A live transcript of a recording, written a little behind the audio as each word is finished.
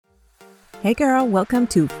Hey girl, welcome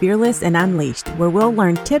to Fearless and Unleashed, where we'll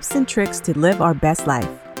learn tips and tricks to live our best life.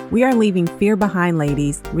 We are leaving fear behind,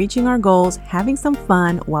 ladies, reaching our goals, having some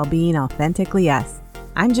fun while being authentically us.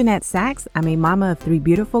 I'm Jeanette Sachs. I'm a mama of 3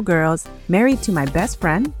 beautiful girls, married to my best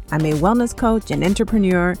friend. I'm a wellness coach and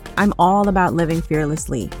entrepreneur. I'm all about living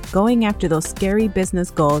fearlessly, going after those scary business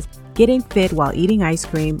goals, getting fit while eating ice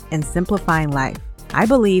cream, and simplifying life. I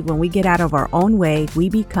believe when we get out of our own way, we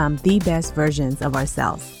become the best versions of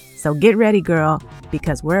ourselves. So get ready, girl,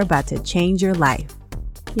 because we're about to change your life.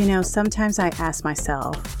 You know, sometimes I ask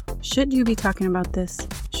myself, should you be talking about this?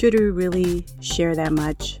 Should we really share that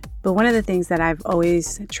much? But one of the things that I've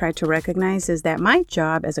always tried to recognize is that my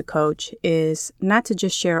job as a coach is not to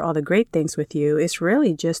just share all the great things with you. It's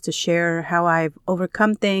really just to share how I've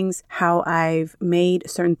overcome things, how I've made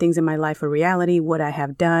certain things in my life a reality, what I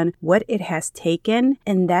have done, what it has taken.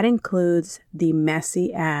 And that includes the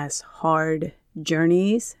messy ass, hard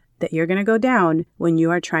journeys that you're going to go down when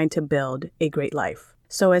you are trying to build a great life.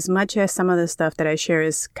 So as much as some of the stuff that I share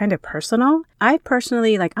is kind of personal, I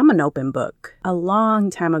personally, I'm an open book. A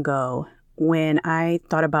long time ago, when I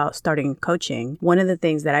thought about starting coaching, one of the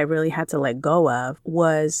things that I really had to let go of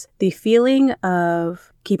was the feeling of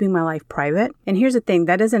keeping my life private. And here's the thing,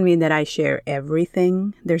 that doesn't mean that I share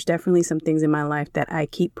everything. There's definitely some things in my life that I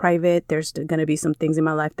keep private. There's going to be some things in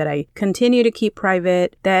my life that I continue to keep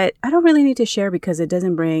private that I don't really need to share because it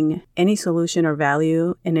doesn't bring any solution or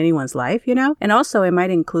value in anyone's life, you know? And also it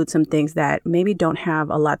might include some things that maybe don't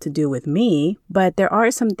have a lot to do with me, but there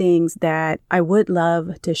are some things that I would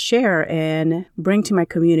love to share and bring to my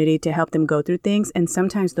community to help them go through things. And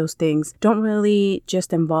sometimes those things don't really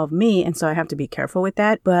just involve me. And so I have to be careful with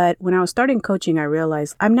that. But when I was starting coaching, I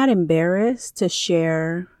realized I'm not embarrassed to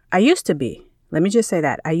share. I used to be. Let me just say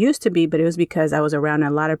that. I used to be, but it was because I was around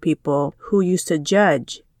a lot of people who used to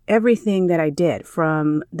judge everything that I did,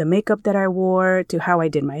 from the makeup that I wore, to how I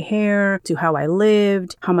did my hair, to how I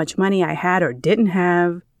lived, how much money I had or didn't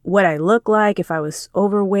have, what I looked like, if I was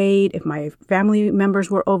overweight, if my family members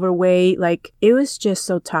were overweight. It was just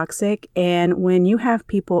so toxic. And when you have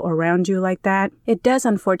people around you like that, it does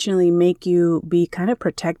unfortunately make you be kind of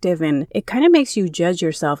protective, and it kind of makes you judge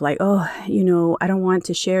yourself I don't want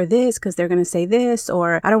to share this because they're going to say this,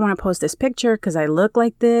 or I don't want to post this picture because I look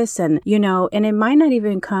like this. And it might not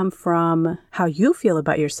even come from how you feel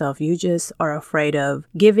about yourself. You just are afraid of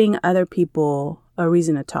giving other people a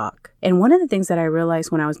reason to talk. And one of the things that I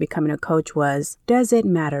realized when I was becoming a coach was, does it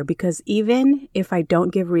matter? Because even if I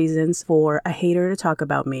don't give reasons for a hater to talk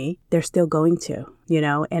about me, they're still going to,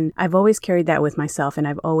 and I've always carried that with myself. And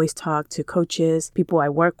I've always talked to coaches, people I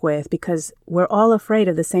work with, because we're all afraid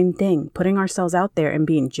of the same thing, putting ourselves out there and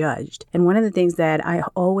being judged. And one of the things that I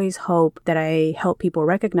always hope that I help people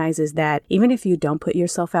recognize is that even if you don't put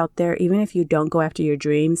yourself out there, even if you don't go after your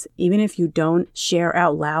dreams, even if you don't share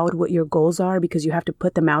out loud what your goals are, because you have to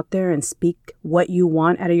put them out there and speak what you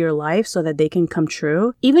want out of your life so that they can come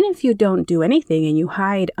true. Even if you don't do anything and you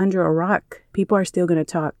hide under a rock, people are still going to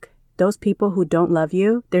talk. Those people who don't love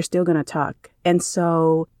you, they're still going to talk. And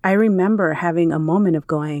so I remember having a moment of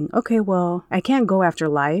going, okay, well, I can't go after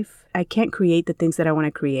life. I can't create the things that I want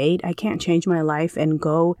to create. I can't change my life and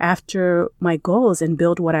go after my goals and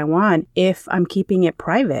build what I want if I'm keeping it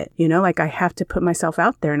private. I have to put myself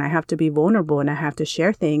out there, and I have to be vulnerable, and I have to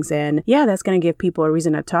share things. And yeah, that's going to give people a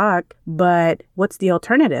reason to talk. But what's the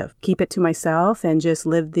alternative? Keep it to myself and just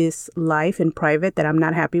live this life in private that I'm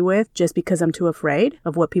not happy with just because I'm too afraid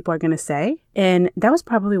of what people are going to say. And that was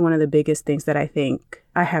probably one of the biggest things that I think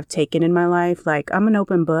I have taken in my life. I'm an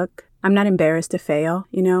open book. I'm not embarrassed to fail.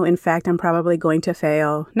 In fact, I'm probably going to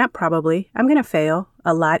fail. Not probably. I'm going to fail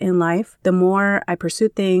a lot in life. The more I pursue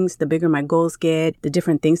things, the bigger my goals get, the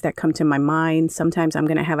different things that come to my mind. Sometimes I'm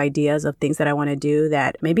going to have ideas of things that I want to do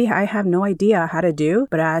that maybe I have no idea how to do.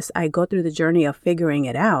 But as I go through the journey of figuring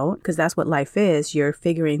it out, because that's what life is, you're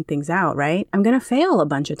figuring things out, right? I'm going to fail a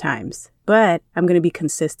bunch of times. But I'm going to be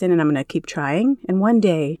consistent, and I'm going to keep trying. And one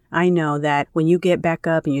day I know that when you get back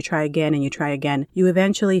up and you try again and you try again, you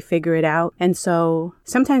eventually figure it out. And so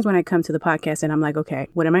sometimes when I come to the podcast and I'm like, okay,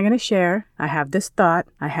 what am I going to share? I have this thought.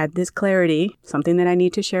 I had this clarity, something that I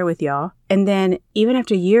need to share with y'all. And then even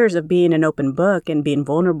after years of being an open book and being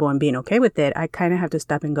vulnerable and being okay with it, I kind of have to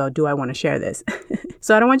stop and go, do I want to share this?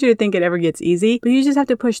 So I don't want you to think it ever gets easy, but you just have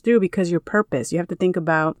to push through because your purpose. You have to think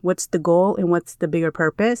about what's the goal and what's the bigger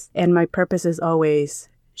purpose. And my purpose is always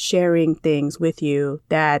sharing things with you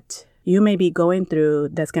that you may be going through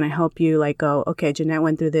that's going to help you go, okay, Jeanette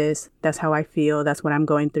went through this. That's how I feel. That's what I'm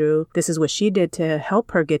going through. This is what she did to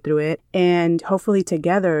help her get through it. And hopefully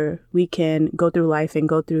together we can go through life and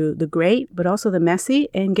go through the great, but also the messy,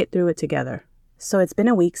 and get through it together. So it's been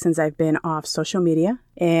a week since I've been off social media.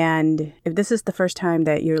 And if this is the first time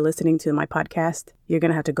that you're listening to my podcast, you're going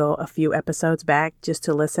to have to go a few episodes back just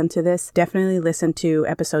to listen to this. Definitely listen to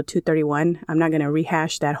episode 231. I'm not going to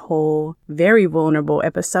rehash that whole very vulnerable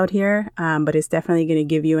episode here, but it's definitely going to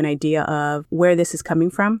give you an idea of where this is coming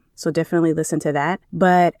from. So definitely listen to that.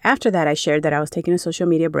 But after that, I shared that I was taking a social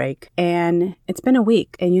media break, and it's been a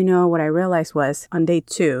week. And you know what I realized was on day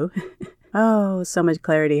 2, oh, so much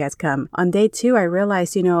clarity has come. On day 2, I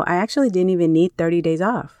realized, I actually didn't even need 30 days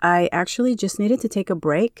off. I actually just needed to take a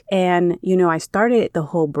break. And, I started the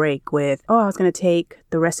whole break with, I was going to take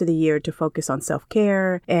the rest of the year to focus on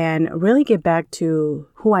self-care and really get back to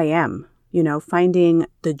who I am. Finding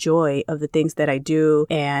the joy of the things that I do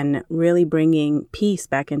and really bringing peace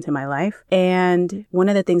back into my life. And one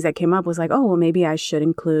of the things that came up was like, maybe I should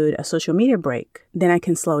include a social media break. Then I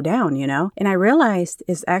can slow down, And I realized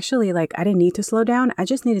it's actually like I didn't need to slow down. I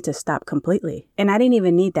just needed to stop completely. And I didn't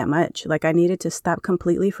even need that much. Like I needed to stop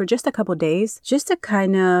completely for just a couple days, just to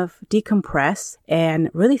kind of decompress and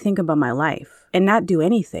really think about my life and not do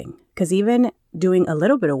anything. Because even doing a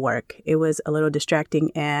little bit of work, it was a little distracting.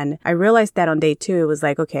 And I realized that on day 2, it was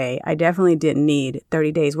like, okay, I definitely didn't need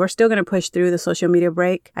 30 days. We're still going to push through the social media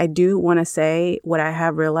break. I do want to say what I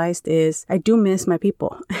have realized is I do miss my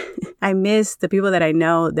people. I miss the people that I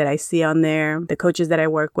know that I see on there, the coaches that I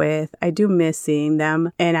work with. I do miss seeing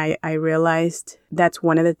them. And I realized that's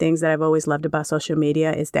one of the things that I've always loved about social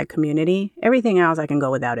media is that community. Everything else, I can go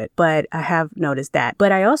without it. But I have noticed that.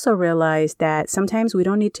 But I also realized that sometimes we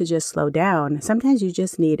don't need to just slow down. Sometimes you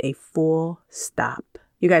just need a full stop.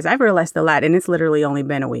 You guys, I've realized a lot, and it's literally only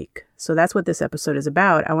been a week. So that's what this episode is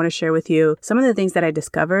about. I want to share with you some of the things that I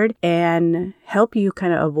discovered and help you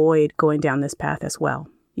kind of avoid going down this path as well.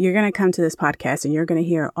 You're going to come to this podcast and you're going to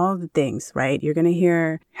hear all the things, right? You're going to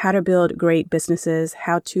hear how to build great businesses,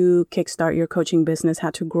 how to kickstart your coaching business,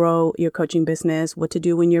 how to grow your coaching business, what to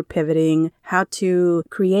do when you're pivoting, how to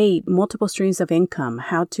create multiple streams of income,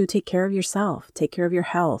 how to take care of yourself, take care of your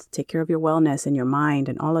health, take care of your wellness and your mind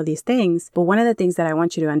and all of these things. But one of the things that I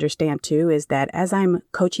want you to understand too is that as I'm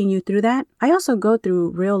coaching you through that, I also go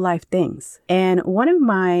through real life things. And one of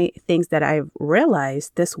my things that I've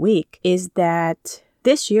realized this week is that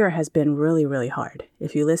this year has been really, really hard.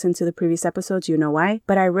 If you listen to the previous episodes, you know why.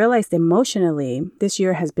 But I realized emotionally, this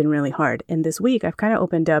year has been really hard. And this week, I've kind of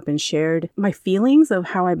opened up and shared my feelings of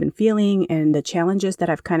how I've been feeling and the challenges that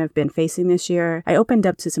I've kind of been facing this year. I opened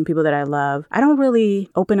up to some people that I love. I don't really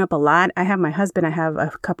open up a lot. I have my husband. I have a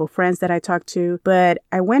couple friends that I talk to. But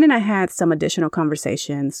I went and I had some additional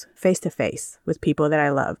conversations face to face with people that I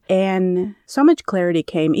love. And so much clarity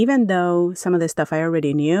came, even though some of this stuff I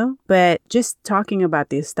already knew. But just talking about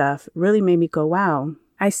this stuff really made me go, wow,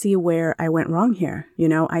 I see where I went wrong here.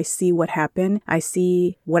 I see what happened. I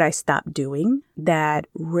see what I stopped doing that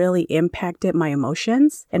really impacted my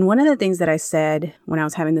emotions. And one of the things that I said when I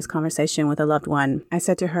was having this conversation with a loved one, I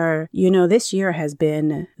said to her, this year has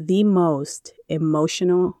been the most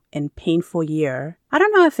emotional and painful year. I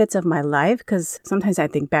don't know if it's of my life, because sometimes I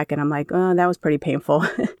think back and I'm like, oh, that was pretty painful.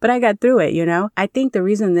 But I got through it, I think the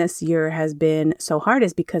reason this year has been so hard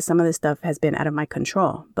is because some of this stuff has been out of my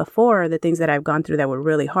control. Before, the things that I've gone through that were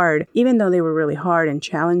really hard, even though they were really hard and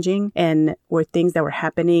challenging and were things that were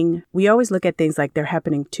happening, we always look at things like they're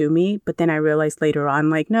happening to me. But then I realized later on,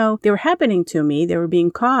 like, no, they were happening to me. They were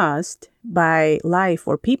being caused by life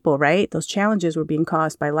or people, right? Those challenges were being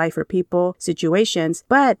caused by life or people, situations,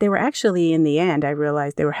 but they were actually, in the end, I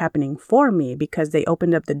realized they were happening for me because they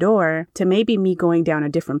opened up the door to maybe me going down a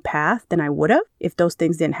different path than I would have if those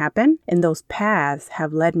things didn't happen. And those paths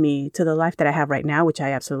have led me to the life that I have right now, which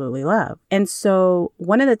I absolutely love. And so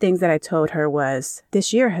one of the things that I told her was,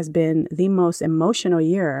 this year has been the most emotional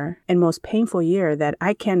year and most painful year that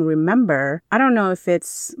I can remember. I don't know if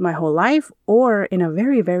it's my whole life or in a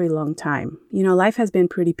very, very long time. Life has been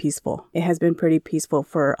pretty peaceful. It has been pretty peaceful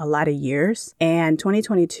for a lot of years. And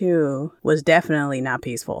 2022 was definitely not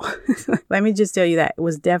peaceful. Let me just tell you that. It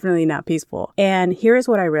was definitely not peaceful. And here's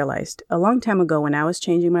what I realized. A long time ago when I was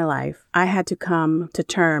changing my life, I had to come to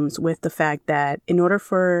terms with the fact that in order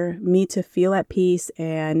for me to feel at peace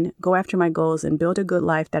and go after my goals and build a good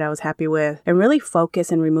life that I was happy with and really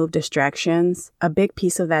focus and remove distractions, a big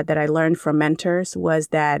piece of that I learned from mentors was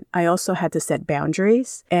that I also had to set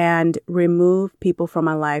boundaries and remove people from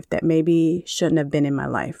my life that maybe shouldn't have been in my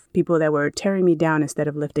life, people that were tearing me down instead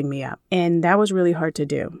of lifting me up. And that was really hard to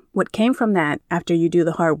do. What came from that, after you do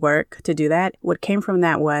the hard work to do that, what came from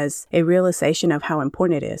that was a realization of how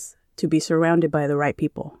important it is to be surrounded by the right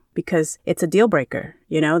people, because it's a deal breaker.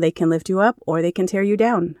 They can lift you up or they can tear you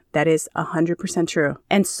down. That is 100% true.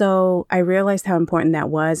 And so I realized how important that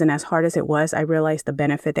was. And as hard as it was, I realized the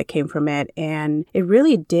benefit that came from it. And it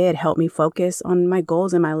really did help me focus on my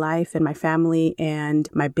goals in my life and my family and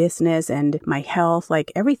my business and my health,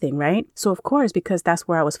 like everything, right? So of course, because that's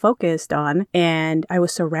where I was focused on and I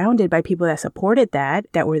was surrounded by people that supported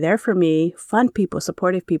that were there for me, fun people,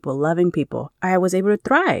 supportive people, loving people, I was able to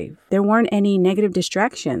thrive. There weren't any negative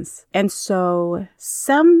distractions. And so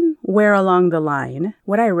somewhere along the line,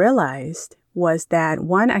 what I realized was that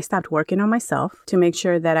one, I stopped working on myself to make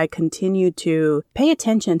sure that I continued to pay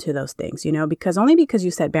attention to those things, because only because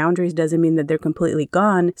you set boundaries doesn't mean that they're completely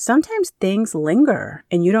gone. Sometimes things linger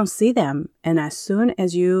and you don't see them. And as soon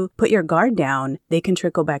as you put your guard down, they can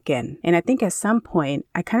trickle back in. And I think at some point,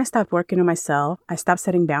 I kind of stopped working on myself. I stopped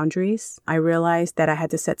setting boundaries. I realized that I had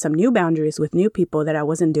to set some new boundaries with new people that I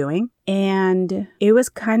wasn't doing. And it was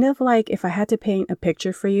kind of like, if I had to paint a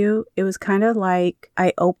picture for you, it was kind of like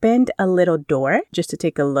I opened a little door just to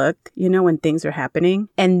take a look, when things are happening.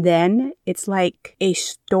 And then it's like a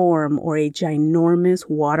storm or a ginormous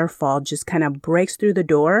waterfall just kind of breaks through the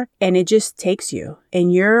door and it just takes you.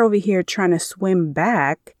 And you're over here trying to swim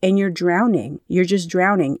back and you're drowning. You're just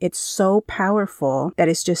drowning. It's so powerful that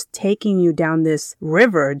it's just taking you down this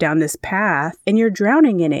river, down this path, and you're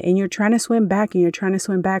drowning in it. And you're trying to swim back and you're trying to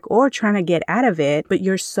swim back or trying to get out of it, but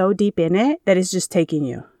you're so deep in it that it's just taking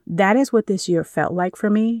you. That is what this year felt like for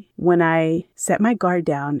me when I set my guard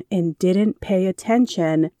down and didn't pay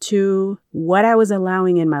attention to what I was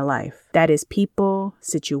allowing in my life. That is people,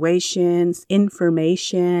 situations,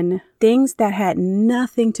 information, things that had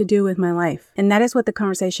nothing to do with my life. And that is what the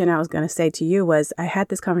conversation I was going to say to you was, I had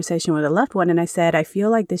this conversation with a loved one and I said, I feel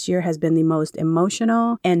like this year has been the most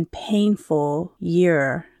emotional and painful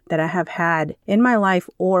year that I have had in my life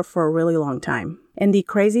or for a really long time. And the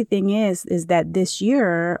crazy thing is that this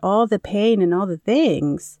year, all the pain and all the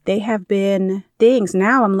things, they have been things.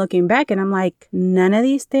 Now I'm looking back and I'm like, none of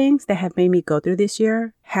these things that have made me go through this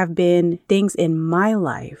year have been things in my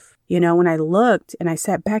life. When I looked and I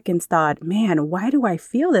sat back and thought, man, why do I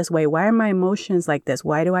feel this way? Why are my emotions like this?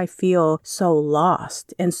 Why do I feel so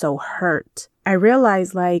lost and so hurt? I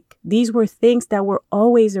realized these were things that were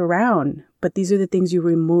always around, but these are the things you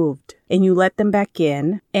removed and you let them back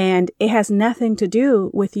in, and it has nothing to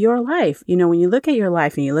do with your life. When you look at your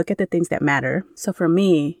life and you look at the things that matter. So for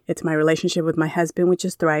me, it's my relationship with my husband, which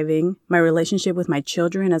is thriving. My relationship with my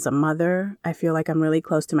children as a mother. I feel like I'm really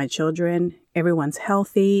close to my children. Everyone's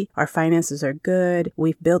healthy. Our finances are good.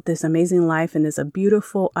 We've built this amazing life and this a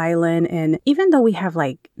beautiful island. And even though we have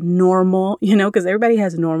normal, because everybody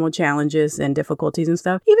has normal challenges and difficulties and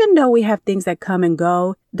stuff, even though we have things that come and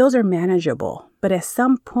go, those are manageable. But at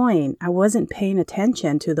some point, I wasn't paying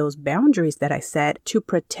attention to those boundaries that I set to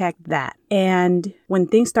protect that. And when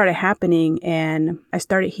things started happening and I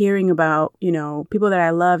started hearing about, people that I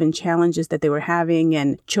love and challenges that they were having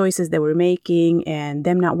and choices they were making and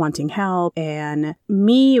them not wanting help and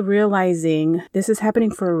me realizing this is happening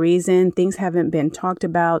for a reason. Things haven't been talked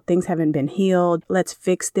about. Things haven't been healed. Let's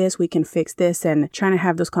fix this. We can fix this, and trying to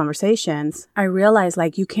have those conversations. I realized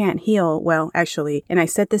you can't heal. Well, actually, and I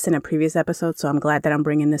said this in a previous episode, so I'm glad that I'm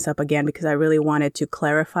bringing this up again because I really wanted to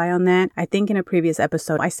clarify on that. I think in a previous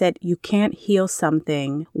episode, I said you can't heal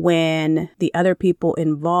something when the other people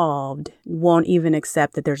involved won't even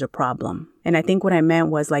accept that there's a problem. And I think what I meant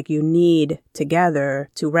was you need together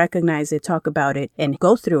to recognize it, talk about it, and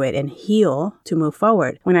go through it and heal to move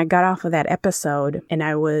forward. When I got off of that episode and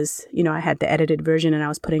I was, I had the edited version and I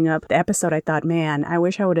was putting up the episode, I thought, man, I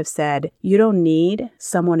wish I would have said, you don't need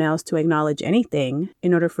someone else to acknowledge anything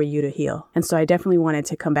in order for you to heal. And so I definitely wanted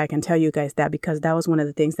to come back and tell you guys that because that was one of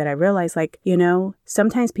the things that I realized,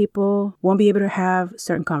 sometimes people won't be able to have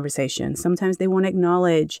certain conversations. Sometimes they won't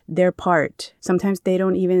acknowledge their part. Sometimes they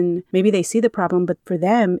don't even, maybe they see the problem, but for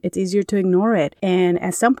them, it's easier to ignore it. And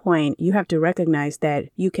at some point, you have to recognize that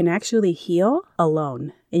you can actually heal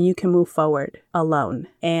alone and you can move forward alone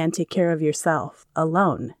and take care of yourself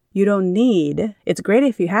alone. You don't need, it's great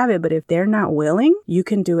if you have it, but if they're not willing, you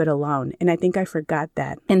can do it alone. And I think I forgot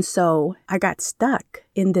that. And so I got stuck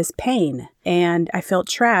in this pain and I felt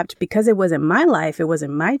trapped because it wasn't my life. It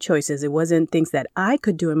wasn't my choices. It wasn't things that I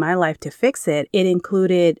could do in my life to fix it. It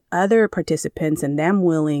included other participants and them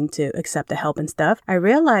willing to accept the help and stuff. I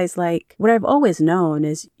realized what I've always known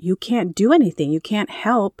is you can't do anything. You can't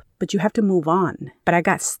help but you have to move on. But I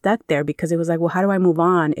got stuck there because it was like, well, how do I move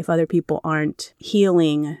on if other people aren't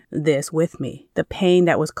healing this with me? The pain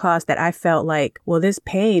that was caused, that I felt like, well, this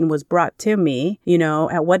pain was brought to me.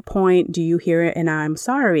 At what point do you hear it and I'm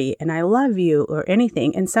sorry and I love you or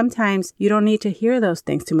anything? And sometimes you don't need to hear those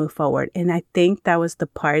things to move forward. And I think that was the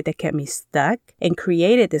part that kept me stuck and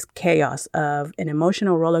created this chaos of an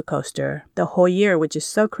emotional roller coaster the whole year, which is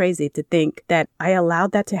so crazy to think that I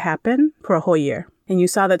allowed that to happen for a whole year. And you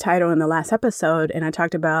saw the title in the last episode, and I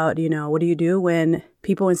talked about, what do you do when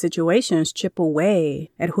people and situations chip away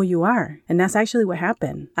at who you are? And that's actually what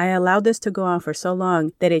happened. I allowed this to go on for so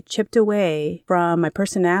long that it chipped away from my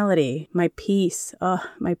personality, my peace. Oh,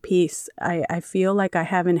 my peace. I feel like I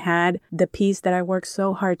haven't had the peace that I worked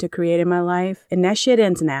so hard to create in my life. And that shit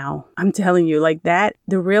ends now. I'm telling you, like that,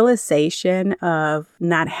 the realization of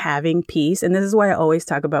not having peace. And this is why I always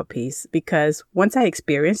talk about peace, because once I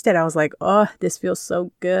experienced it, I was like, oh, this feels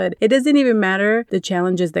so good. It doesn't even matter the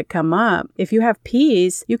challenges that come up. If you have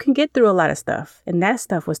peace, you can get through a lot of stuff. And that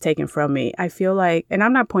stuff was taken from me. I feel like, and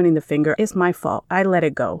I'm not pointing the finger, it's my fault. I let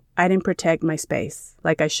it go. I didn't protect my space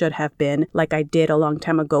like I should have been, like I did a long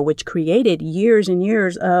time ago, which created years and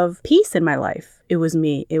years of peace in my life. It was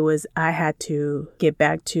me. I had to get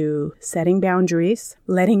back to setting boundaries,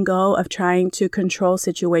 letting go of trying to control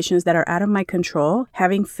situations that are out of my control,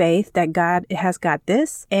 having faith that God has got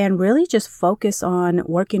this, and really just focus on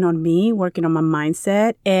working on me, working on my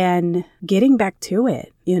mindset, and getting back to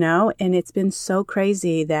it. And it's been so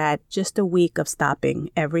crazy that just a week of stopping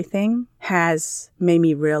everything has made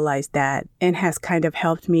me realize that, and has kind of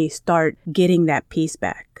helped me start getting that peace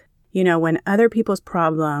back. When other people's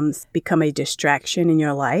problems become a distraction in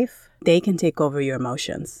your life, they can take over your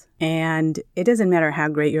emotions. And it doesn't matter how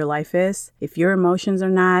great your life is. If your emotions are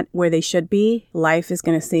not where they should be, life is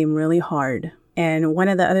going to seem really hard. And one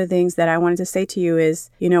of the other things that I wanted to say to you is,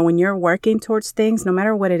 when you're working towards things, no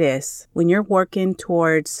matter what it is, when you're working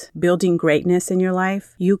towards building greatness in your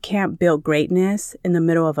life, you can't build greatness in the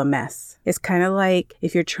middle of a mess. It's kind of like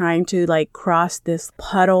if you're trying to cross this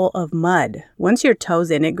puddle of mud. Once your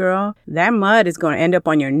toe's in it, girl, that mud is going to end up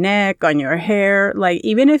on your neck, on your hair.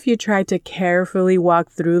 Even if you try to carefully walk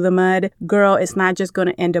through the mud, girl, it's not just going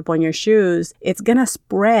to end up on your shoes. It's going to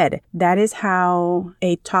spread. That is how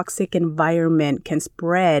a toxic environment can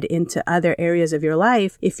spread into other areas of your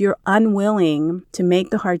life if you're unwilling to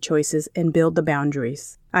make the hard choices and build the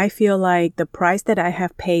boundaries. I feel like the price that I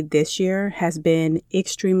have paid this year has been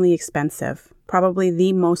extremely expensive, probably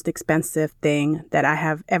the most expensive thing that I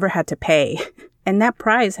have ever had to pay. And that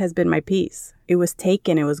price has been my peace. It was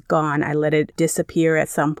taken, it was gone. I let it disappear at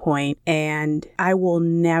some point. And I will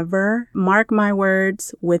never, mark my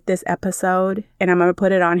words with this episode, and I'm going to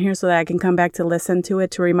put it on here so that I can come back to listen to it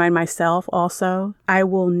to remind myself also. I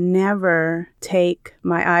will never take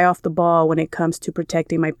my eye off the ball when it comes to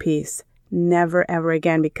protecting my peace. Never, ever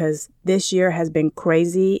again, because this year has been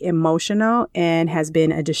crazy emotional and has been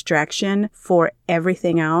a distraction for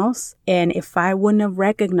everything else. And if I wouldn't have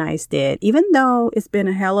recognized it, even though it's been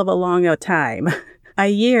a hell of a long time, a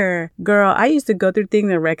year, girl, I used to go through things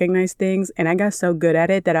and recognize things, and I got so good at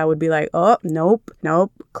it that I would be like, oh, nope,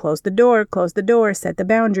 close the door, set the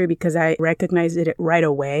boundary, because I recognized it right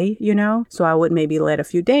away, So I would maybe let a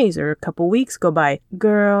few days or a couple weeks go by.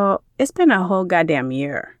 Girl, it's been a whole goddamn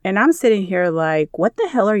year. And I'm sitting here like, what the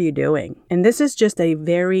hell are you doing? And this is just a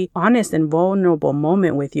very honest and vulnerable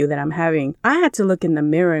moment with you that I'm having. I had to look in the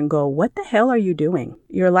mirror and go, what the hell are you doing?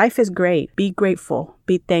 Your life is great. Be grateful,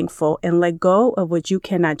 be thankful, and let go of what you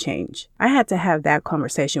cannot change. I had to have that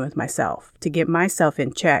conversation with myself to get myself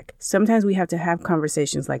in check. Sometimes we have to have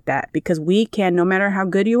conversations like that because we can, no matter how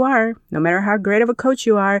good you are, no matter how great of a coach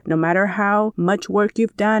you are, no matter how much work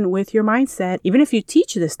you've done with your mindset, even if you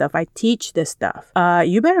teach this stuff, I teach this stuff.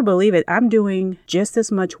 You better believe it. I'm doing just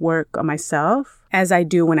as much work on myself as I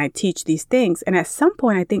do when I teach these things. And at some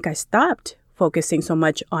point, I think I stopped focusing so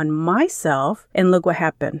much on myself, and look what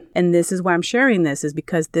happened. And this is why I'm sharing this, is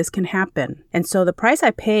because this can happen. And so the price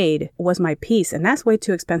I paid was my peace, and that's way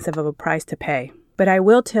too expensive of a price to pay. But I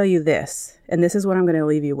will tell you this, and this is what I'm going to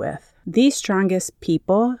leave you with. The strongest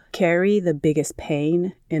people carry the biggest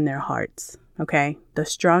pain in their hearts. Okay, the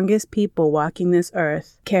strongest people walking this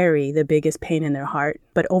earth carry the biggest pain in their heart.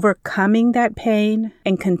 But overcoming that pain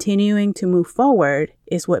and continuing to move forward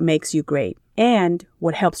is what makes you great and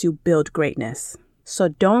what helps you build greatness. So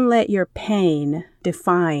don't let your pain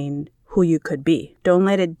define who you could be. Don't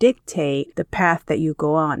let it dictate the path that you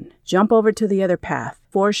go on. Jump over to the other path.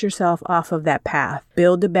 force yourself off of that path.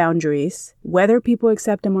 Build the boundaries, whether people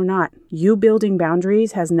accept them or not. You building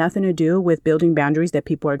boundaries has nothing to do with building boundaries that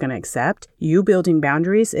people are going to accept. You building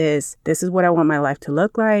boundaries is, this is what I want my life to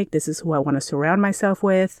look like. This is who I want to surround myself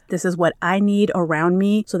with. This is what I need around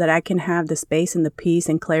me so that I can have the space and the peace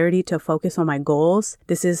and clarity to focus on my goals.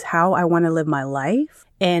 This is how I want to live my life.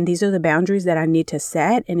 And these are the boundaries that I need to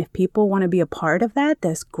set. And if people want to be a part of that,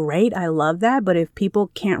 that's great. I love that. But if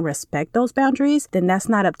people can't respect those boundaries, then that's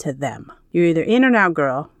not up to them. You're either in or out,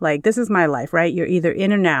 girl. Like, this is my life, right? You're either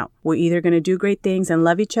in or out. We're either going to do great things and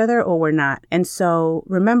love each other, or we're not. And so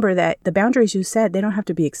remember that the boundaries you set, they don't have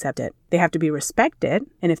to be accepted. They have to be respected.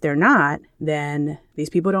 And if they're not, then these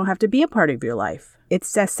people don't have to be a part of your life.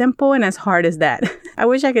 It's as simple and as hard as that. I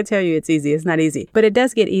wish I could tell you it's easy. It's not easy, but it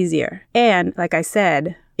does get easier. And like I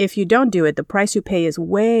said, if you don't do it, the price you pay is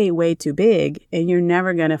way, way too big, and you're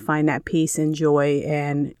never going to find that peace and joy,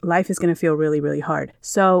 and life is going to feel really, really hard.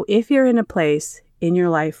 So if you're in a place in your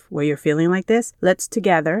life where you're feeling like this, let's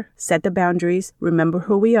together set the boundaries, remember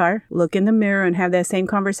who we are, look in the mirror and have that same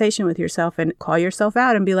conversation with yourself and call yourself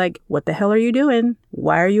out and be like, what the hell are you doing?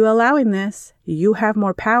 Why are you allowing this? You have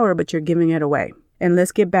more power, but you're giving it away. And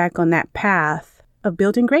let's get back on that path of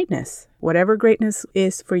building greatness, whatever greatness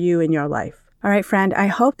is for you in your life. All right, friend, I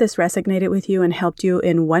hope this resonated with you and helped you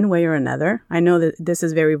in one way or another. I know that this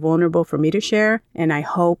is very vulnerable for me to share, and I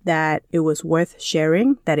hope that it was worth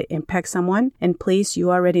sharing, that it impacts someone. And please,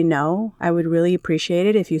 you already know, I would really appreciate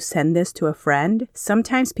it if you send this to a friend.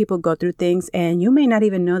 Sometimes people go through things and you may not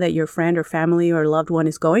even know that your friend or family or loved one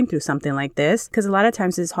is going through something like this, because a lot of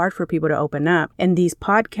times it's hard for people to open up. And these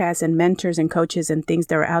podcasts and mentors and coaches and things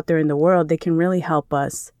that are out there in the world, they can really help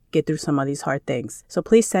us get through some of these hard things. So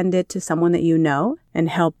please send it to someone that you know and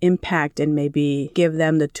help impact and maybe give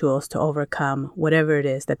them the tools to overcome whatever it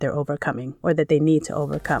is that they're overcoming or that they need to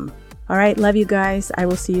overcome. All right, love you guys. I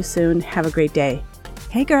will see you soon. Have a great day.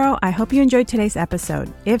 Hey girl, I hope you enjoyed today's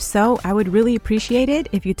episode. If so, I would really appreciate it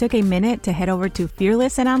if you took a minute to head over to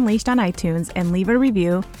Fearless and Unleashed on iTunes and leave a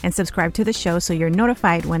review and subscribe to the show so you're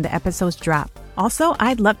notified when the episodes drop. Also,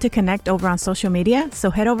 I'd love to connect over on social media, so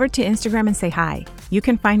head over to Instagram and say hi. You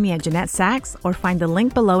can find me at Jeanette Sachs or find the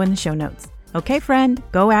link below in the show notes. Okay, friend,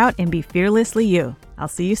 go out and be fearlessly you. I'll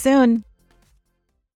see you soon.